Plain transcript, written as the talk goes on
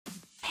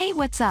Hey,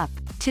 what's up?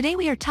 Today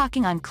we are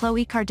talking on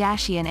Khloe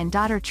Kardashian and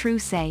daughter True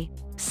say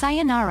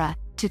sayonara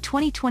to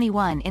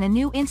 2021 in a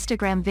new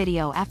Instagram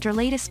video after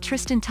latest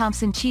Tristan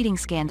Thompson cheating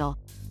scandal.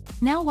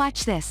 Now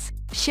watch this,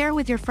 share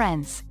with your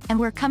friends, and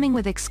we're coming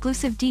with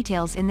exclusive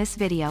details in this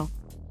video.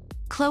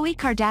 Khloe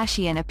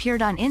Kardashian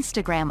appeared on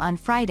Instagram on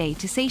Friday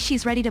to say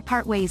she's ready to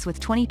part ways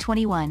with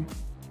 2021.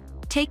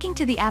 Taking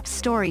to the app's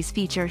Stories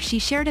feature, she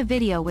shared a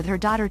video with her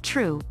daughter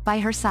True by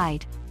her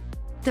side.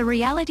 The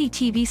reality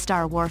TV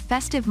star wore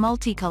festive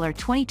multicolored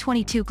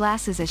 2022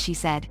 glasses as she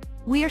said,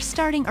 "We are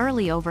starting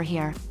early over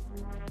here.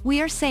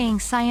 We are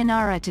saying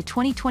sayonara to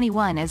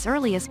 2021 as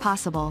early as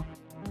possible."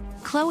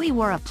 Khloe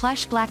wore a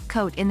plush black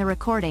coat in the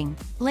recording,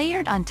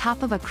 layered on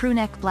top of a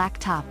crewneck black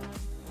top.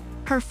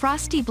 Her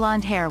frosty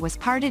blonde hair was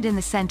parted in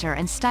the center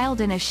and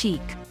styled in a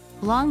chic,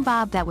 long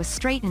bob that was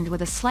straightened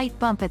with a slight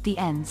bump at the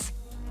ends.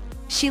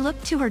 She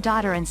looked to her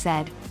daughter and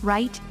said,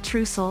 "Right,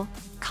 Trussell,"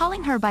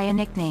 calling her by a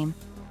nickname.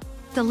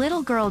 The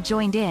little girl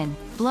joined in,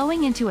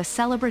 blowing into a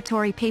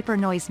celebratory paper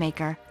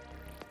noisemaker.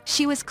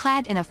 She was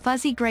clad in a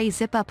fuzzy gray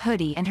zip-up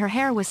hoodie and her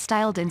hair was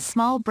styled in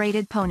small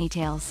braided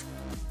ponytails.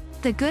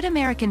 The Good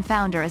American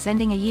founder is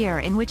ending a year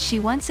in which she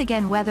once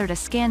again weathered a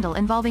scandal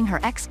involving her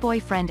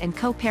ex-boyfriend and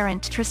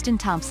co-parent Tristan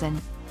Thompson.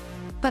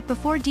 But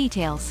before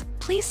details,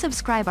 please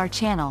subscribe our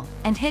channel,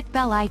 and hit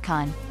bell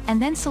icon,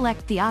 and then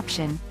select the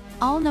option,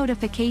 all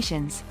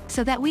notifications,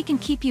 so that we can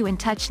keep you in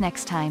touch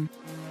next time.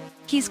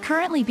 He's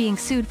currently being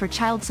sued for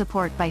child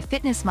support by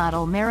fitness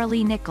model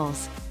Marilee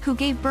Nichols, who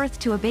gave birth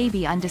to a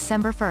baby on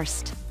December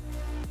 1st.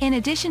 In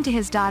addition to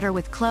his daughter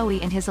with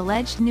Khloe and his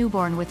alleged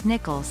newborn with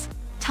Nichols,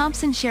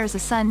 Thompson shares a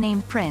son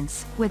named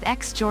Prince, with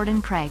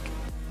ex-Jordan Craig.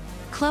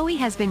 Khloe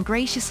has been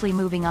graciously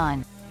moving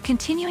on,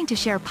 continuing to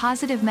share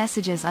positive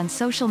messages on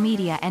social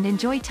media and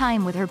enjoy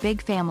time with her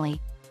big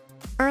family.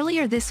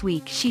 Earlier this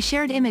week she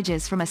shared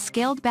images from a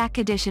scaled-back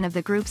edition of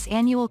the group's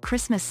annual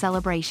Christmas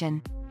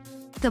celebration.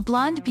 The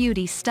blonde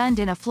beauty stunned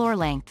in a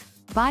floor-length,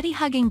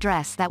 body-hugging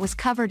dress that was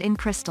covered in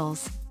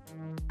crystals.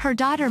 Her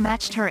daughter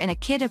matched her in a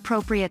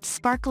kid-appropriate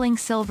sparkling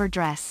silver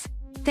dress.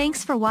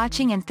 Thanks for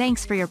watching and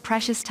thanks for your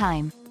precious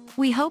time.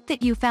 We hope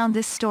that you found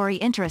this story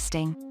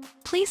interesting.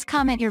 Please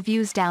comment your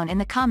views down in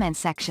the comments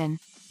section.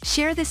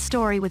 Share this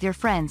story with your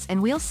friends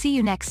and we'll see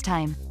you next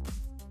time.